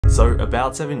So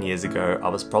about 7 years ago, I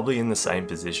was probably in the same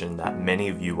position that many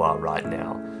of you are right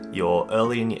now. You're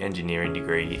early in your engineering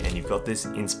degree and you've got this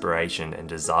inspiration and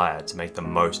desire to make the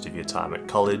most of your time at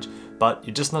college, but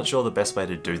you're just not sure the best way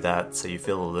to do that, so you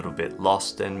feel a little bit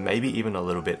lost and maybe even a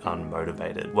little bit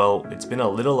unmotivated. Well, it's been a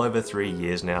little over 3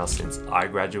 years now since I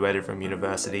graduated from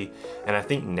university, and I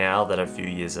think now that a few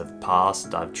years have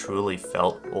passed, I've truly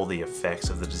felt all the effects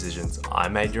of the decisions I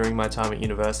made during my time at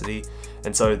university.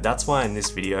 And so that's why in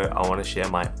this video, I want to share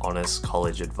my honest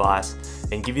college advice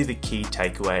and give you the key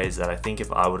takeaways that I think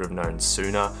if I would have known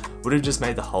sooner, would have just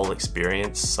made the whole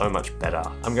experience so much better.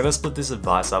 I'm going to split this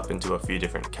advice up into a few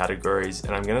different categories,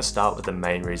 and I'm going to start with the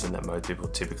main reason that most people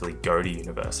typically go to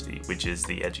university, which is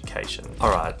the education.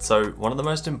 Alright, so one of the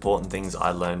most important things I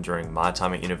learned during my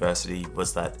time at university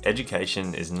was that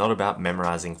education is not about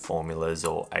memorizing formulas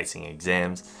or acing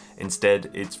exams. Instead,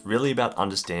 it's really about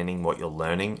understanding what you're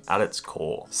learning at its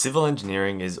core. Civil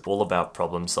engineering is all about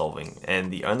problem solving,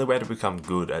 and the only way to become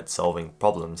good at solving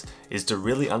problems is to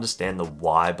really understand the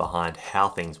why behind how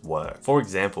things work. For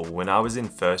example, when I was in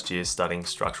first year studying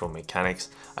structural mechanics,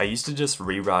 I used to just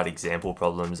rewrite example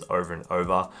problems over and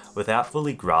over without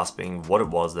fully grasping what it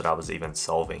was that I was even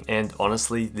solving. And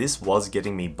honestly, this was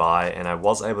getting me by and I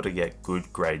was able to get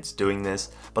good grades doing this,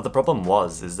 but the problem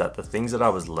is that the things that I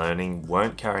was learning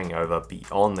weren't carrying over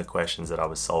beyond the questions that I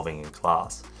was solving in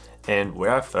class. And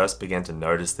where I first began to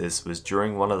notice this was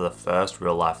during one of the first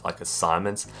real life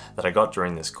assignments that I got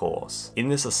during this course. In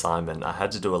this assignment, I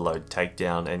had to do a load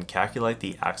takedown and calculate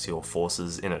the axial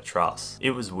forces in a truss.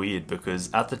 It was weird because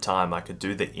at the time I could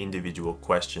do the individual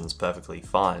questions perfectly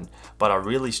fine, but I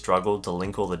really struggled to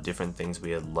link all the different things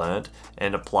we had learned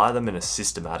and apply them in a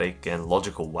systematic and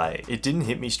logical way. It didn't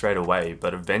hit me straight away,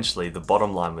 but eventually the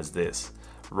bottom line was this.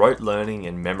 Rote learning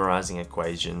and memorizing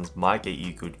equations might get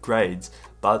you good grades,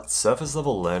 but surface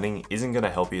level learning isn't going to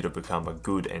help you to become a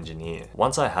good engineer.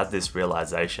 Once I had this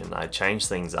realization, I changed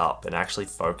things up and actually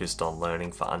focused on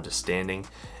learning for understanding,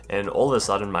 and all of a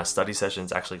sudden my study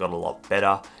sessions actually got a lot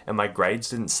better and my grades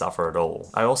didn't suffer at all.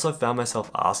 I also found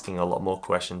myself asking a lot more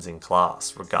questions in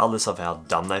class, regardless of how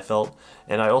dumb they felt,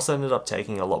 and I also ended up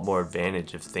taking a lot more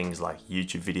advantage of things like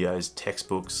YouTube videos,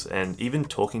 textbooks, and even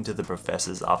talking to the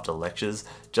professors after lectures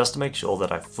just to make sure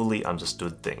that I fully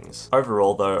understood things.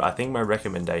 Overall though, I think my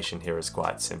recommendation here is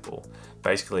quite simple.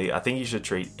 Basically, I think you should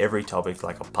treat every topic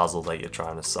like a puzzle that you're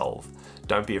trying to solve.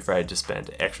 Don't be afraid to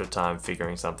spend extra time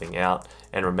figuring something out,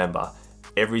 and remember,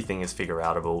 everything is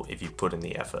figure-outable if you put in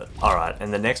the effort. Alright,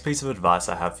 and the next piece of advice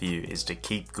I have for you is to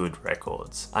keep good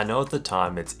records. I know at the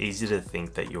time it's easy to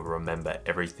think that you'll remember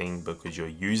everything because you're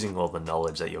using all the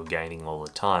knowledge that you're gaining all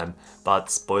the time, but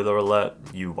spoiler alert,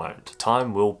 you won't.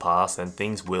 Time will pass and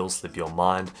things will slip your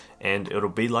mind, and it'll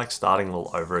be like starting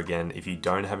all over again if you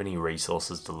don't have any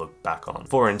resources to look back on.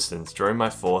 For instance, during my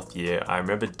 4th year, I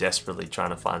remember desperately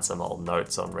trying to find some old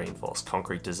notes on reinforced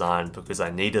concrete design because I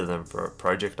needed them for a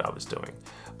project I was doing.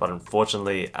 But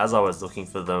unfortunately, as I was looking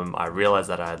for them, I realized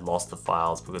that I had lost the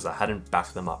files because I hadn't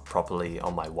backed them up properly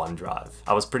on my OneDrive.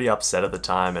 I was pretty upset at the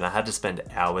time and I had to spend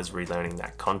hours relearning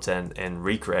that content and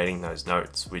recreating those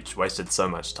notes, which wasted so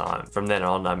much time. From then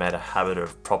on, I made a habit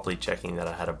of properly checking that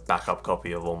I had a backup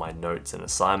copy of all my notes and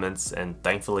assignments, and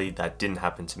thankfully that didn't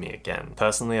happen to me again.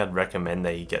 Personally, I'd recommend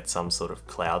that you get some sort of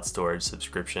cloud storage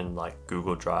subscription like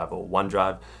Google Drive or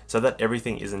OneDrive so that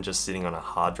everything isn't just sitting on a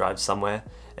hard drive somewhere.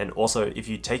 And also, if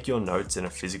you take your notes in a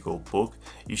physical book,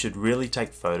 you should really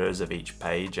take photos of each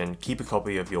page and keep a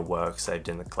copy of your work saved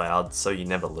in the cloud so you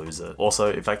never lose it. Also,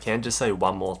 if I can just say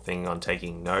one more thing on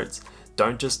taking notes,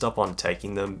 don't just stop on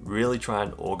taking them, really try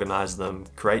and organize them,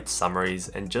 create summaries,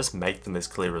 and just make them as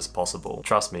clear as possible.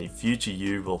 Trust me, future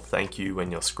you will thank you when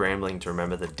you're scrambling to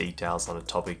remember the details on a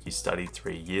topic you studied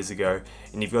 3 years ago,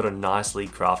 and you've got a nicely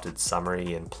crafted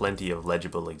summary and plenty of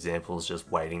legible examples just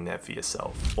waiting there for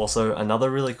yourself. Also, another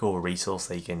really cool resource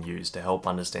that you can use to help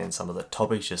understand some of the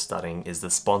topics you're studying is the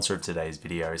sponsor of today's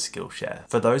video, Skillshare.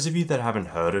 For those of you that haven't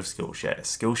heard of Skillshare,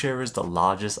 Skillshare is the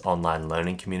largest online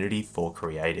learning community for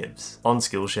creatives. On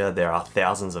Skillshare, there are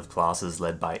thousands of classes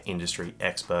led by industry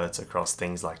experts across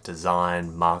things like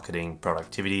design, marketing,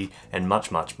 productivity, and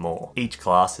much, much more. Each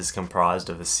class is comprised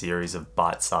of a series of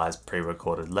bite-sized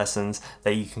pre-recorded lessons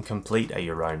that you can complete at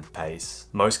your own pace.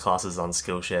 Most classes on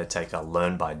Skillshare take a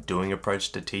learn by doing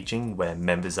approach to teaching, where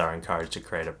members are encouraged to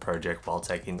create a project while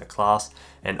taking the class,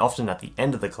 and often at the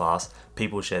end of the class,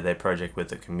 people share their project with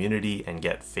the community and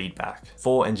get feedback.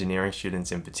 For engineering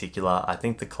students in particular, I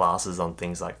think the classes on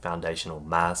things like foundation foundational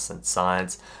maths and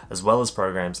science, as well as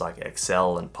programs like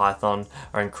Excel and Python,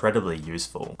 are incredibly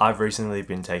useful. I've recently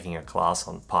been taking a class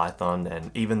on Python,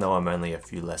 and even though I'm only a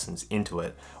few lessons into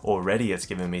it, already it's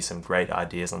given me some great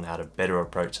ideas on how to better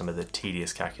approach some of the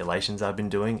tedious calculations I've been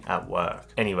doing at work.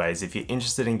 Anyways, if you're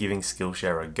interested in giving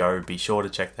Skillshare a go, be sure to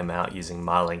check them out using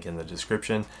my link in the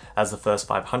description, as the first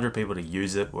 500 people to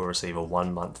use it will receive a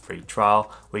 1-month free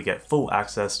trial. We get full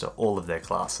access to all of their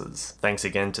classes. Thanks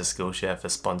again to Skillshare for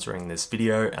sponsoring this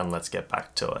video, and let's get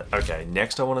back to it. Okay,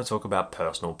 next I want to talk about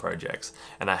personal projects,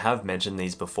 and I have mentioned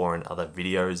these before in other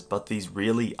videos, but these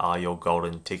really are your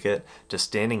golden ticket to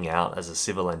standing out as a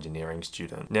civil engineering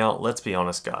student. Now, let's be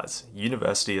honest guys,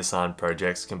 university assigned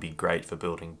projects can be great for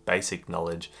building basic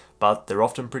knowledge, but they're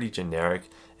often pretty generic,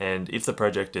 and if the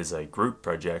project is a group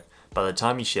project, by the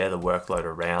time you share the workload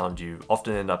around, you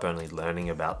often end up only learning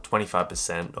about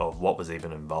 25% of what was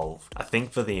even involved. I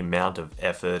think for the amount of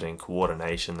effort and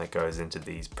coordination that goes into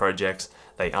these projects,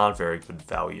 they aren't very good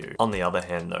value. On the other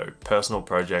hand though, personal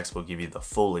projects will give you the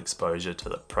full exposure to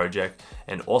the project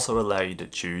and also allow you to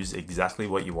choose exactly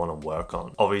what you want to work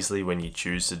on. Obviously, when you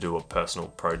choose to do a personal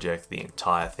project, the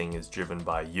entire thing is driven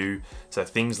by you, so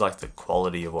things like the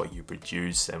quality of what you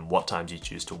produce and what times you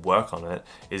choose to work on it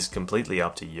is completely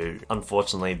up to you.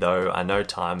 Unfortunately though, I know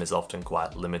time is often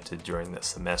quite limited during the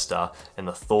semester, and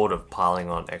the thought of piling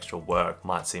on extra work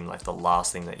might seem like the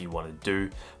last thing that you want to do,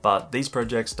 but these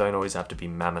projects don't always have to be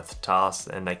mammoth tasks,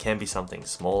 and they can be something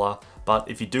smaller. But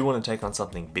if you do want to take on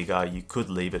something bigger, you could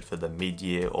leave it for the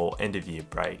mid-year or end-of-year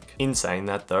break. In saying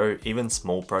that though, even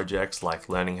small projects like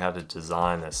learning how to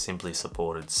design a simply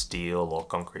supported steel or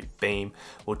concrete beam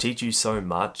will teach you so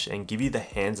much and give you the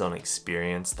hands-on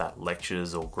experience that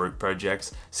lectures or group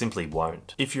projects simply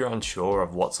won't. If you're unsure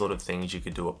of what sort of things you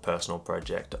could do a personal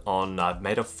project on, I've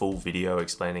made a full video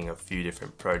explaining a few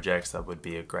different projects that would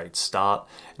be a great start,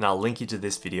 and I'll link you to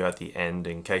this video at the end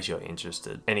in case you're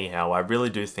interested. Anyhow, I really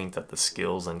do think that the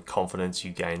skills and confidence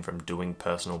you gain from doing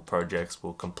personal projects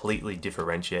will completely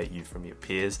differentiate you from your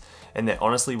peers, and they're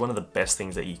honestly one of the best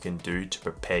things that you can do to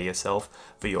prepare yourself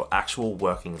for your actual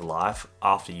working life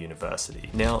after university.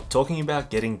 Now, talking about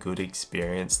getting good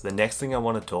experience, the next thing I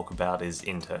want to talk about is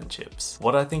internships.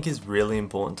 What I think is really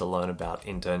important to learn about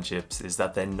internships is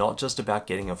that they're not just about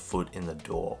getting a foot in the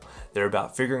door. They're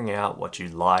about figuring out what you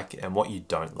like and what you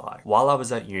don't like. While I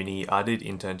was at uni, I did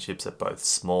internships at both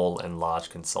small and large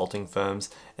consulting firms,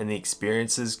 and the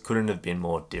experiences couldn't have been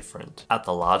more different. At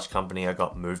the large company, I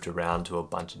got moved around to a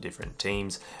bunch of different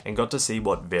teams and got to see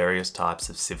what various types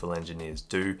of civil engineers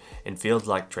do in fields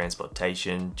like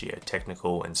transportation,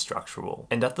 geotechnical, and structural.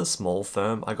 And at the small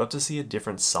firm, I got to see a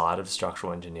different side of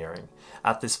structural engineering.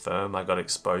 At this firm, I got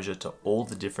exposure to all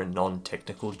the different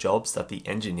non-technical jobs that the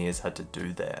engineers had to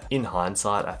do there. In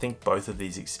hindsight, I think both of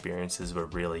these experiences were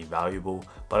really valuable,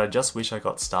 but I just wish I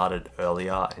got started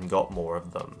earlier and got more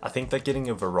of them. I think that getting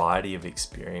a variety of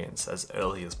experience as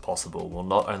early as possible will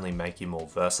not only make you more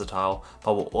versatile,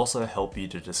 but will also help you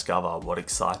to discover what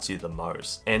excites you the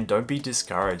most. And don't be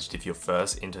discouraged if your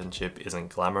first internship isn't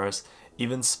glamorous.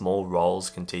 Even small roles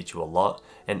can teach you a lot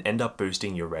and end up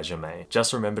boosting your resume.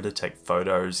 Just remember to take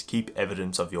photos, keep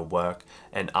evidence of your work,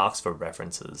 and ask for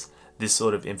references. This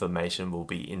sort of information will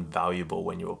be invaluable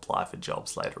when you apply for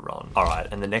jobs later on. Alright,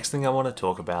 and the next thing I want to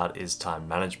talk about is time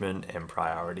management and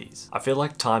priorities. I feel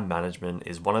like time management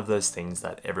is one of those things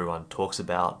that everyone talks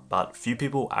about, but few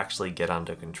people actually get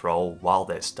under control while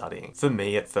they're studying. For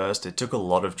me, at first, it took a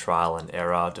lot of trial and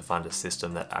error to find a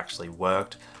system that actually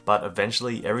worked, but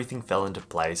eventually everything fell into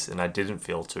place and I didn't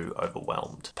feel too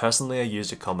overwhelmed. Personally, I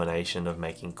used a combination of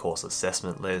making course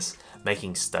assessment lists,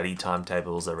 making study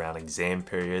timetables around exam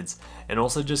periods, and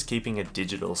also just keeping a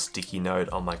digital sticky note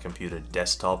on my computer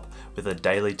desktop with a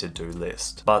daily to-do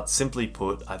list. But simply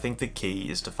put, I think the key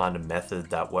is to find a method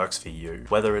that works for you.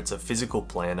 Whether it's a physical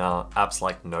planner, apps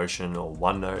like Notion or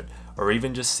OneNote, or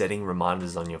even just setting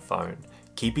reminders on your phone.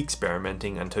 Keep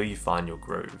experimenting until you find your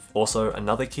groove. Also,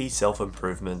 another key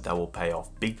self-improvement that will pay off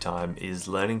big time is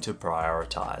learning to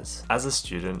prioritize. As a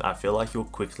student, I feel like you'll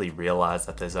quickly realize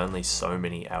that there's only so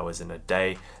many hours in a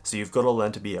day, so you've got to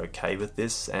learn to be okay with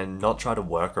this and not try to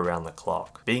work around the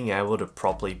clock. Being able to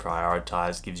properly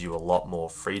prioritize gives you a lot more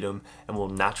freedom and will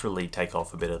naturally take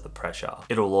off a bit of the pressure.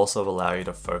 It'll also allow you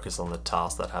to focus on the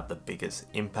tasks that have the biggest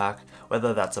impact,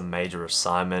 whether that's a major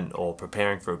assignment or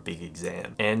preparing for a big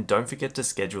exam. And don't forget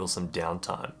to schedule some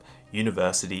downtime.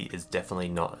 University is definitely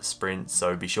not a sprint,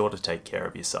 so be sure to take care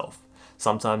of yourself.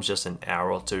 Sometimes just an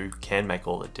hour or two can make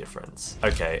all the difference.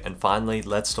 Okay, and finally,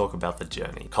 let's talk about the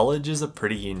journey. College is a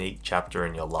pretty unique chapter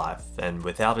in your life, and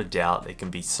without a doubt, it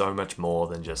can be so much more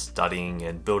than just studying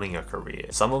and building a career.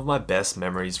 Some of my best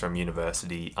memories from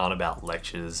university aren't about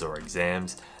lectures or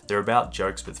exams, they're about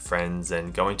jokes with friends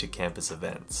and going to campus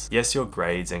events. Yes, your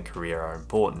grades and career are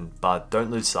important, but don't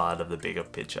lose sight of the bigger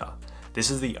picture. This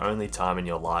is the only time in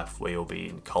your life where you'll be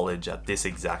in college at this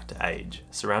exact age,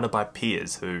 surrounded by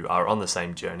peers who are on the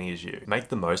same journey as you. Make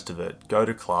the most of it, go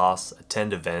to class,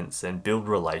 attend events, and build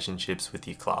relationships with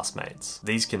your classmates.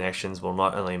 These connections will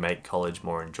not only make college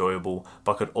more enjoyable,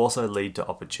 but could also lead to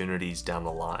opportunities down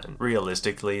the line.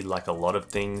 Realistically, like a lot of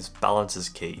things, balance is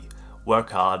key.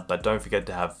 Work hard, but don't forget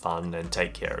to have fun and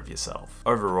take care of yourself.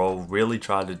 Overall, really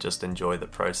try to just enjoy the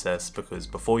process, because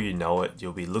before you know it,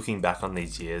 you'll be looking back on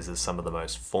these years as some of the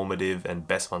most formative and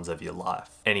best ones of your life.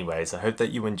 Anyways, I hope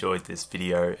that you enjoyed this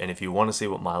video, and if you want to see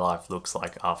what my life looks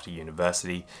like after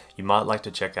university, you might like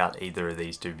to check out either of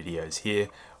these two videos here,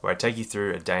 where I take you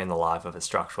through a day in the life of a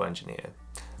structural engineer.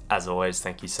 As always,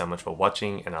 thank you so much for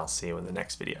watching, and I'll see you in the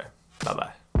next video.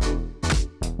 Bye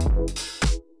bye.